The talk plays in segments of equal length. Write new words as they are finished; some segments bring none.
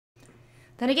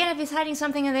Then again, if he's hiding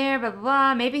something in there, blah, blah,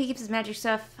 blah, maybe he keeps his magic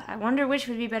stuff. I wonder which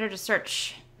would be better to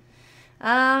search. We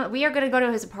are going to go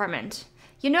to his apartment.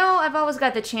 You know, I've always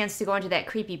got the chance to go into that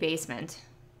creepy basement.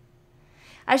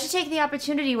 I should take the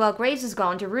opportunity while Graves is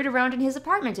gone to root around in his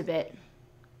apartment a bit.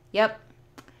 Yep.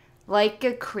 Like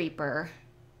a creeper.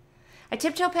 I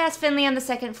tiptoe past Finley on the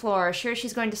second floor, sure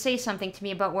she's going to say something to me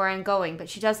about where I'm going, but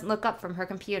she doesn't look up from her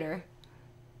computer.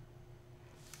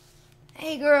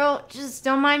 Hey girl, just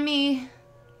don't mind me.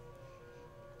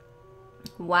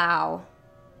 Wow.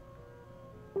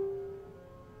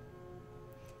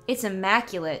 It's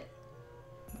immaculate.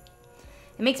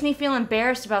 It makes me feel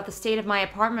embarrassed about the state of my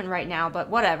apartment right now, but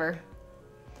whatever.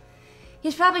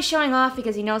 He's probably showing off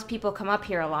because he knows people come up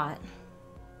here a lot.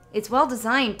 It's well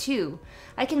designed, too.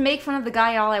 I can make fun of the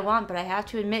guy all I want, but I have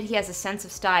to admit he has a sense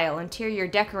of style, interior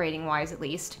decorating-wise at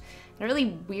least. And a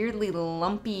really weirdly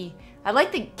lumpy... I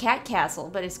like the cat castle,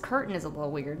 but his curtain is a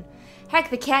little weird. Heck,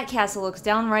 the cat castle looks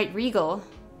downright regal.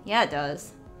 Yeah, it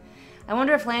does. I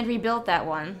wonder if Landry built that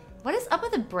one. What is up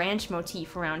with the branch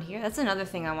motif around here? That's another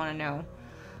thing I want to know.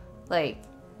 Like,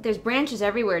 there's branches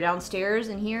everywhere downstairs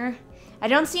and here. I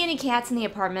don't see any cats in the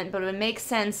apartment, but it would make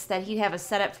sense that he'd have a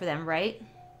setup for them, right?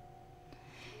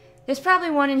 There's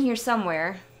probably one in here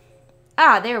somewhere.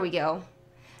 Ah, there we go.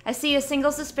 I see a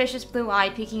single suspicious blue eye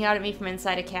peeking out at me from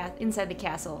inside the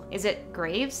castle. Is it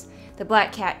Graves? The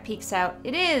black cat peeks out.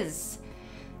 It is!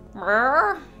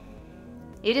 Brr.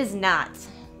 It is not.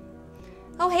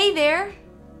 Oh, hey there!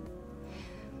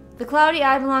 The cloudy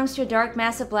eye belongs to a dark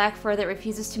mass of black fur that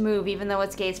refuses to move, even though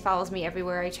its gaze follows me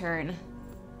everywhere I turn.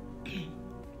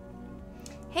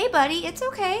 Hey, buddy, it's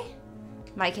okay.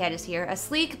 My cat is here. A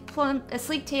sleek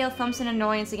tail thumps in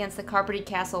annoyance against the carpeted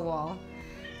castle wall.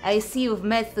 I see you've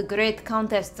met the great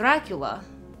Countess Dracula.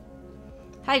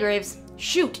 Hi, Graves.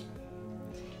 Shoot!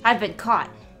 I've been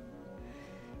caught.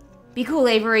 Be cool,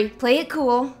 Avery. Play it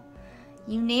cool.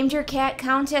 You named your cat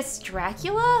Countess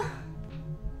Dracula?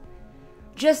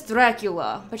 Just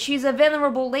Dracula, but she's a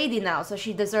venerable lady now, so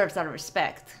she deserves our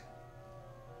respect.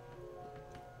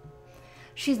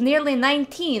 She's nearly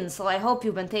 19, so I hope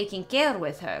you've been taking care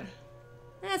with her.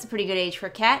 That's a pretty good age for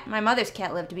a cat. My mother's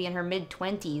cat lived to be in her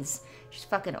mid-20s. She's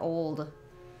fucking old.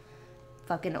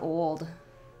 Fucking old.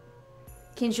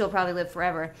 Kinshi will probably live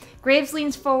forever. Graves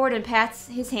leans forward and pats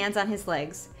his hands on his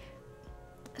legs.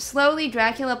 Slowly,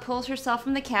 Dracula pulls herself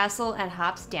from the castle and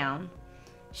hops down.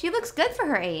 She looks good for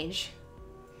her age.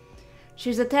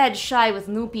 She's a tad shy with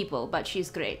new people, but she's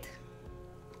great.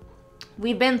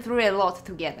 We've been through a lot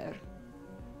together.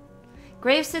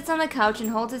 Graves sits on the couch and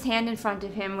holds his hand in front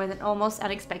of him with an almost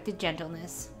unexpected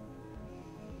gentleness.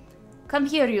 Come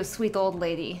here, you sweet old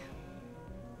lady.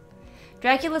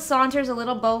 Dracula saunters a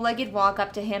little bow-legged walk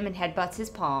up to him and headbutts his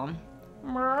palm.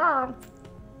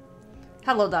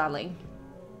 Hello, darling.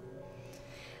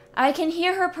 I can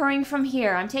hear her purring from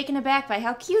here. I'm taken aback by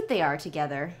how cute they are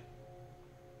together.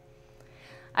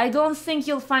 I don't think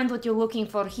you'll find what you're looking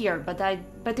for here,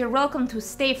 but you're welcome to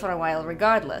stay for a while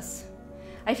regardless.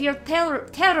 I feel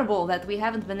terrible that we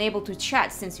haven't been able to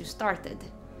chat since you started.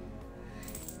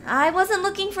 I wasn't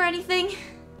looking for anything.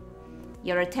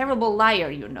 You're a terrible liar,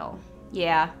 you know.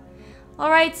 Yeah.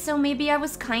 Alright, so maybe I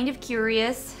was kind of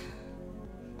curious.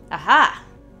 Aha!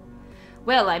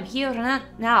 Well, I'm here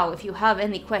now if you have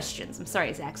any questions. I'm sorry,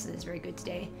 his accent is very good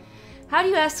today. How do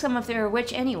you ask someone if they're a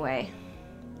witch anyway?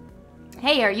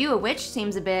 Hey, are you a witch?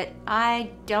 Seems a bit...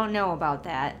 I don't know about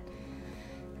that.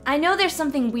 I know there's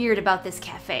something weird about this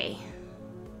cafe.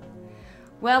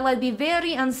 Well, I'd be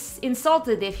very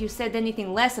insulted if you said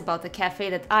anything less about the cafe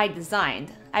that I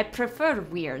designed. I prefer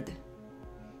weird.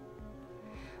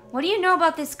 What do you know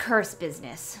about this curse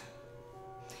business?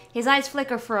 His eyes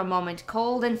flicker for a moment,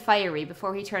 cold and fiery,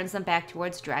 before he turns them back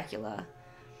towards Dracula.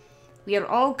 We are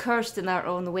all cursed in our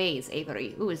own ways,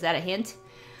 Avery. Ooh, is that a hint?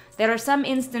 There are some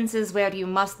instances where you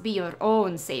must be your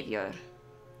own savior.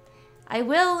 I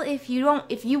will if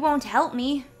you won't help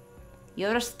me.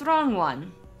 You're a strong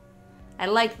one. I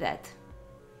like that.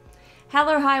 Hell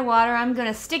or high water, I'm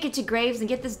gonna stick it to Graves and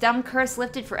get this dumb curse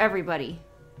lifted for everybody.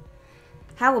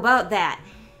 How about that?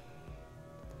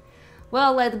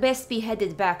 Well, I'd best be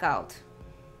headed back out.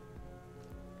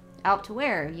 Out to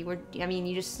where?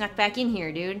 You just snuck back in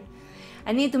here, dude.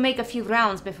 I need to make a few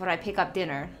rounds before I pick up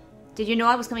dinner. Did you know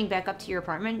I was coming back up to your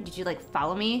apartment? Did you, like,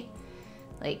 follow me?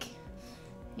 Like,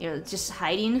 you know, just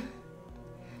hiding?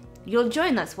 You'll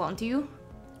join us, won't you?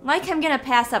 Like I'm gonna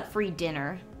pass up free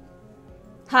dinner.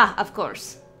 Ha, of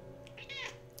course.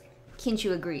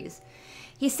 Kinshi agrees.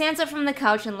 He stands up from the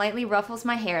couch and lightly ruffles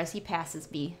my hair as he passes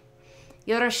me.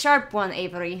 You're a sharp one,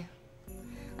 Avery.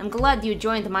 I'm glad you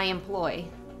joined my employ.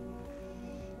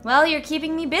 Well, you're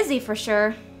keeping me busy for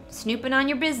sure. Snooping on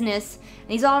your business. And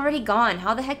he's already gone.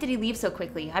 How the heck did he leave so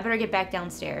quickly? I better get back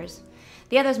downstairs.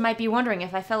 The others might be wondering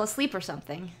if I fell asleep or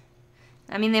something.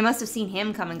 I mean, they must have seen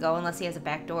him come and go unless he has a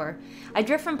back door. I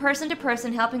drift from person to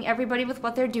person, helping everybody with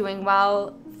what they're doing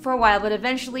for a while, but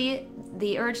eventually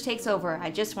the urge takes over. I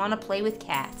just want to play with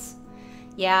cats.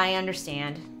 Yeah, I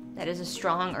understand. That is a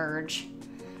strong urge.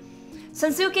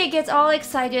 Sensuke gets all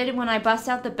excited when I bust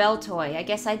out the bell toy. I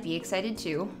guess I'd be excited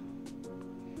too.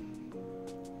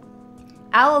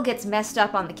 Owl gets messed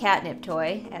up on the catnip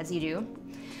toy, as you do.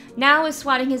 Now is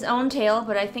swatting his own tail,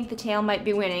 but I think the tail might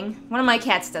be winning. One of my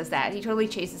cats does that. He totally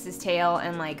chases his tail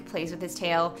and, like, plays with his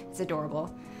tail. It's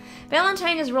adorable.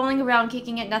 Valentine is rolling around,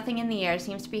 kicking at nothing in the air.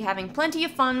 Seems to be having plenty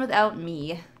of fun without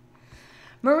me.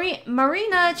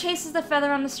 Marina chases the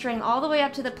feather on the string all the way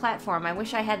up to the platform. I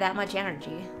wish I had that much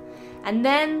energy. And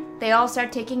then they all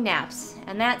start taking naps.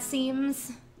 And that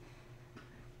seems...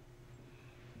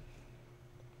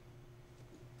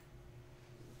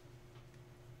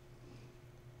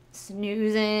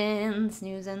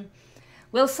 Snoozing.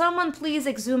 Will someone please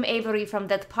exhume Avery from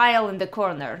that pile in the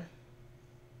corner?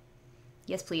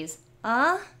 Yes, please.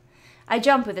 I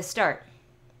jump with a start.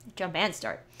 Jump and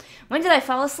start. When did I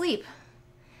fall asleep?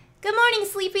 Good morning,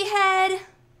 sleepyhead.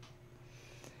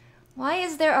 Why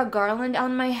is there a garland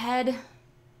on my head?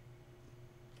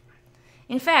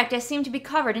 In fact, I seem to be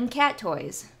covered in cat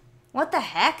toys. What the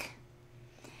heck?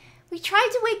 We tried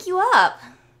to wake you up.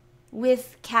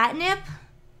 With catnip?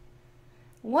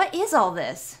 What is all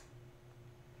this?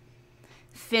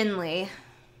 Finley.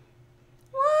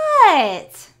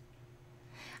 What?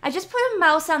 I just put a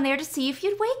mouse on there to see if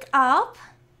you'd wake up.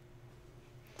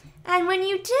 And when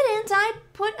you didn't, I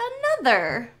put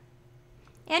another.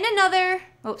 And another.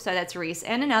 Oh, sorry, that's Reese.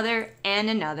 And another. And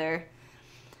another.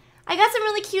 I got some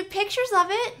really cute pictures of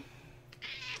it.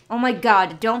 Oh my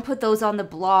god, don't put those on the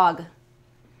blog.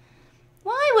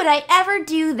 Why would I ever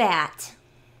do that?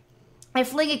 I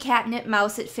fling a catnip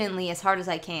mouse at Finley as hard as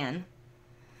I can.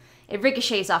 It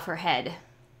ricochets off her head.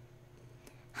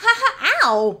 Ha!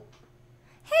 Ow!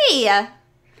 Hey!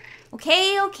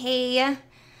 Okay.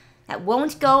 That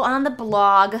won't go on the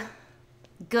blog.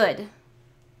 Good.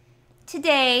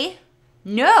 Today,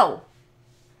 no!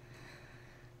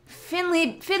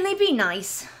 Finley, be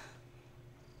nice.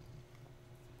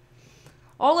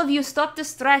 All of you stop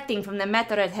distracting from the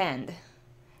matter at hand.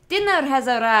 Dinner has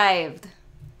arrived.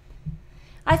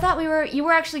 I thought you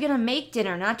were actually gonna make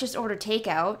dinner, not just order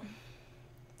takeout.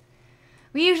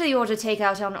 We usually order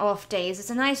takeout on off days. It's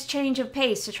a nice change of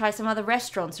pace to try some other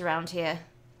restaurants around here.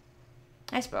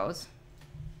 I suppose.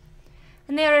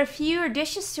 And there are fewer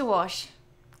dishes to wash.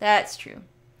 That's true.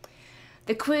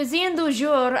 The cuisine du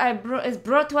jour is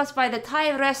brought to us by the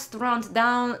Thai restaurant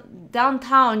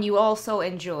downtown you also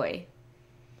enjoy.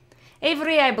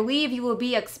 Avery, I believe you will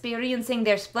be experiencing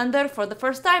their splendor for the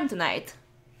first time tonight.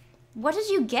 What did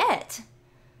you get?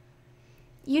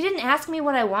 You didn't ask me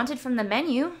what I wanted from the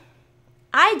menu.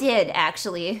 I did,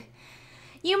 actually.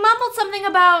 You mumbled something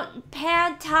about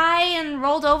pad thai and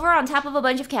rolled over on top of a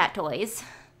bunch of cat toys.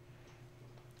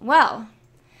 Well,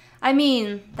 I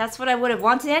mean, that's what I would have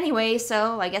wanted anyway,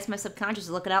 so I guess my subconscious is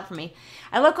looking out for me.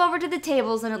 I look over to the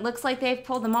tables, and it looks like they've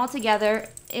pulled them all together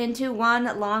into one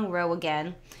long row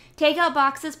again. Takeout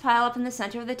boxes pile up in the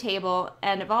center of the table,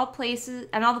 and all the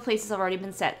places have already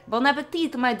been set. Bon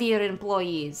appetit, my dear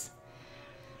employees.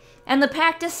 And the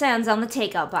pack descends on the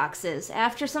takeout boxes.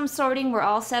 After some sorting, we're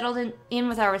all settled in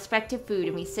with our respective food,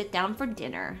 and we sit down for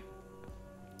dinner.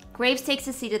 Graves takes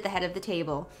a seat at the head of the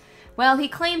table. Well, he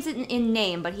claims it in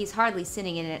name, but he's hardly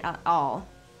sitting in it at all.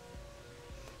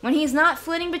 When he's not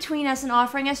flitting between us and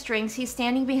offering us drinks, he's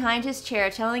standing behind his chair,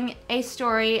 telling a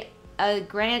story, a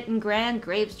grand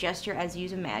Graves gesture, as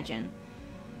you'd imagine.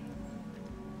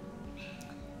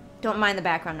 Don't mind the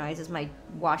background noise as my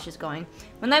wash is going.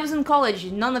 When I was in college,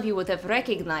 none of you would have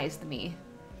recognized me.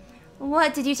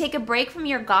 What, did you take a break from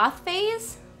your goth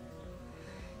phase?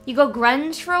 You go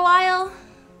grunge for a while?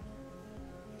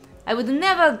 I would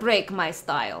never break my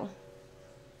style.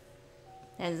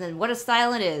 As in, what a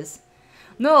style it is.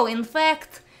 No, in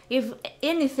fact, if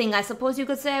anything, I suppose you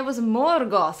could say I was more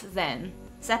goth then.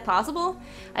 Is that possible?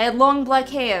 I had long black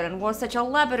hair and wore such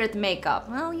elaborate makeup.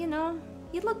 Well, you know,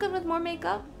 you'd look good with more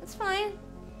makeup. It's fine.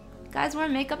 Guys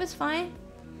wearing makeup is fine.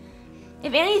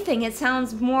 If anything, it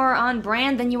sounds more on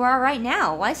brand than you are right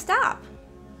now. Why stop?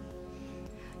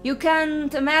 You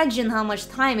can't imagine how much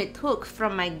time it took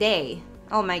from my day.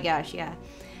 Oh my gosh, yeah.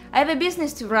 I have a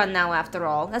business to run now, after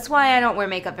all. That's why I don't wear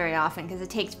makeup very often, because it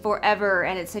takes forever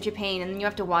and it's such a pain, and then you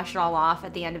have to wash it all off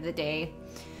at the end of the day.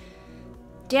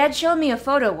 Dad showed me a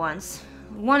photo once.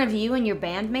 One of you and your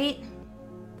bandmate?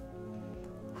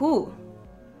 Who?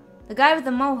 The guy with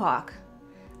the mohawk.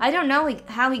 I don't know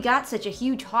how he got such a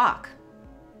huge hawk.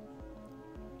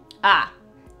 Ah,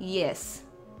 yes.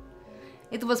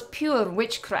 It was pure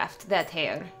witchcraft, that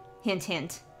hair. Hint,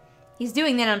 hint. He's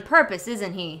doing that on purpose,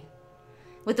 isn't he?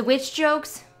 With the witch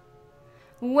jokes?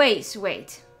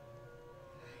 Wait.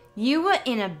 You were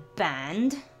in a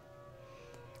band?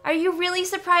 Are you really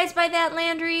surprised by that,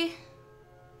 Landry?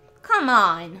 Come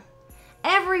on.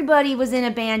 Everybody was in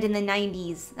a band in the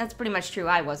 90s. That's pretty much true.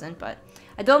 I wasn't, but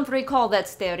I don't recall that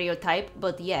stereotype,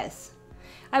 but yes.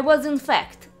 I was, in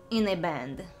fact, in a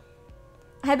band.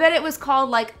 I bet it was called,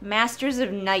 like, Masters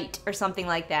of Night or something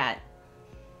like that.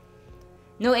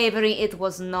 No, Avery, it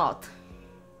was not.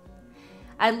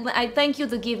 I thank you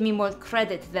to give me more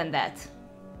credit than that.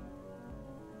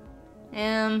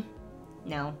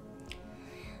 No.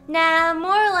 Nah,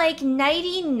 more like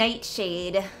Nighty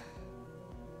Nightshade.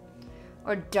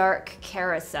 Or Dark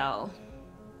Carousel.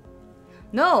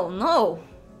 No.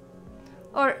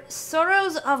 Or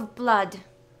Sorrows of Blood.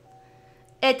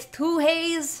 Et tu,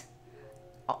 Hayes?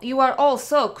 You are all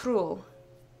so cruel.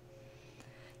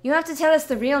 You have to tell us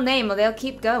the real name or they'll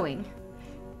keep going.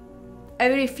 I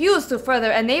refuse to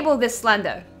further enable this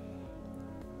slander.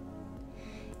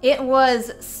 It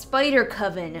was Spider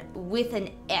Coven with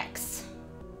an X.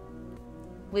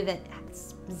 With an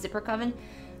X. Zipper Coven?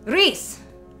 Reese!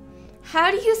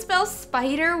 How do you spell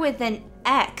spider with an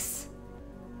X?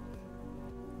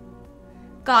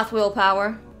 Goth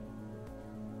willpower.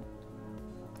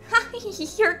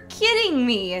 You're kidding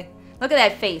me! Look at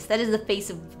that face. That is the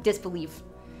face of disbelief.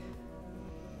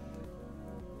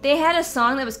 They had a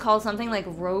song that was called something like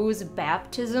Rose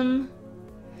Baptism.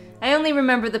 I only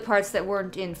remember the parts that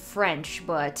weren't in French,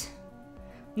 but...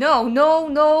 No.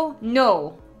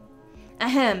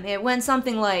 Ahem, it went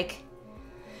something like...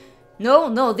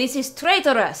 No, this is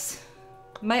traitorous.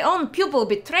 My own pupil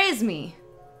betrays me.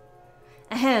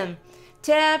 Ahem,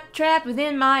 trapped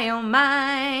within my own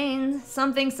mind.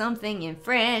 Something in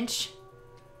French.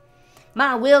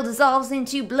 My will dissolves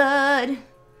into blood.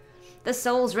 The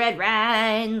soul's red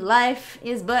wine. Life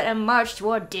is but a march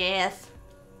toward death.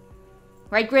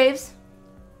 Right, Graves?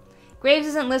 Graves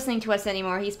isn't listening to us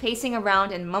anymore. He's pacing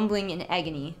around and mumbling in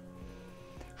agony.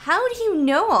 How do you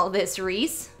know all this,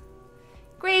 Reese?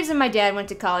 Graves and my dad went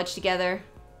to college together.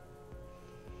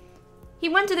 He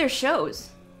went to their shows.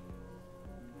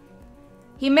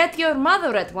 He met your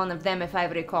mother at one of them, if I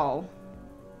recall.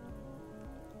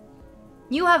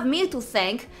 You have me to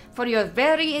thank for your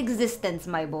very existence,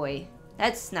 my boy.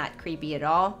 That's not creepy at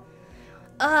all.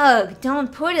 Ugh,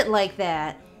 don't put it like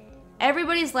that.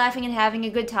 Everybody's laughing and having a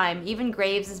good time. Even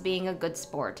Graves is being a good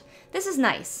sport. This is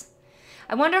nice.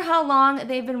 I wonder how long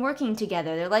they've been working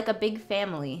together. They're like a big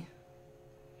family.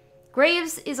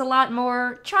 Graves is a lot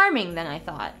more charming than I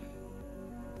thought.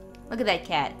 Look at that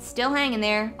cat. Still hanging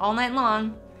there all night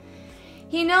long.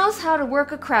 He knows how to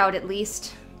work a crowd, at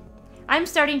least. I'm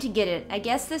starting to get it. I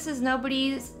guess this is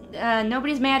nobody's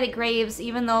mad at Graves,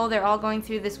 even though they're all going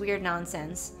through this weird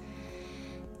nonsense.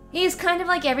 He's kind of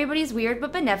like everybody's weird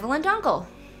but benevolent uncle.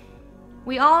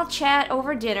 We all chat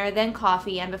over dinner, then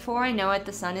coffee, and before I know it,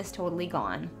 the sun is totally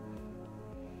gone.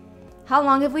 How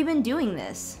long have we been doing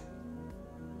this?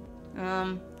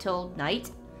 Till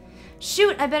night?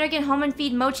 Shoot, I better get home and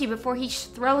feed Mochi before he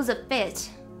throws a fit.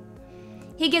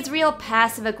 He gets real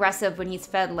passive-aggressive when he's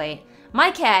fed late. My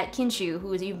cat, Kinshu,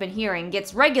 who you've been hearing,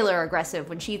 gets regular aggressive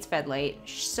when she's fed late.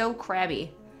 So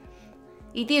crabby.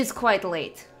 It is quite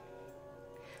late.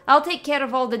 I'll take care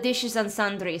of all the dishes and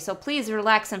sundry, so please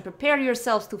relax and prepare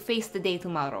yourselves to face the day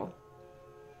tomorrow.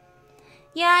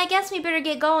 Yeah, I guess we better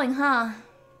get going, huh?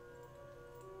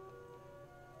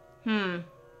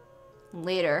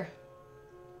 Later.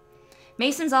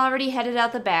 Mason's already headed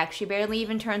out the back. She barely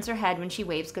even turns her head when she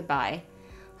waves goodbye.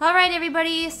 Alright,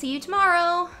 everybody. See you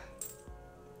tomorrow.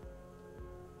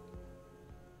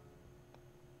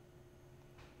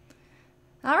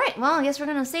 Alright, well, I guess we're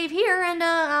gonna save here, and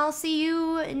I'll see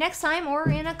you next time or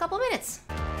in a couple minutes.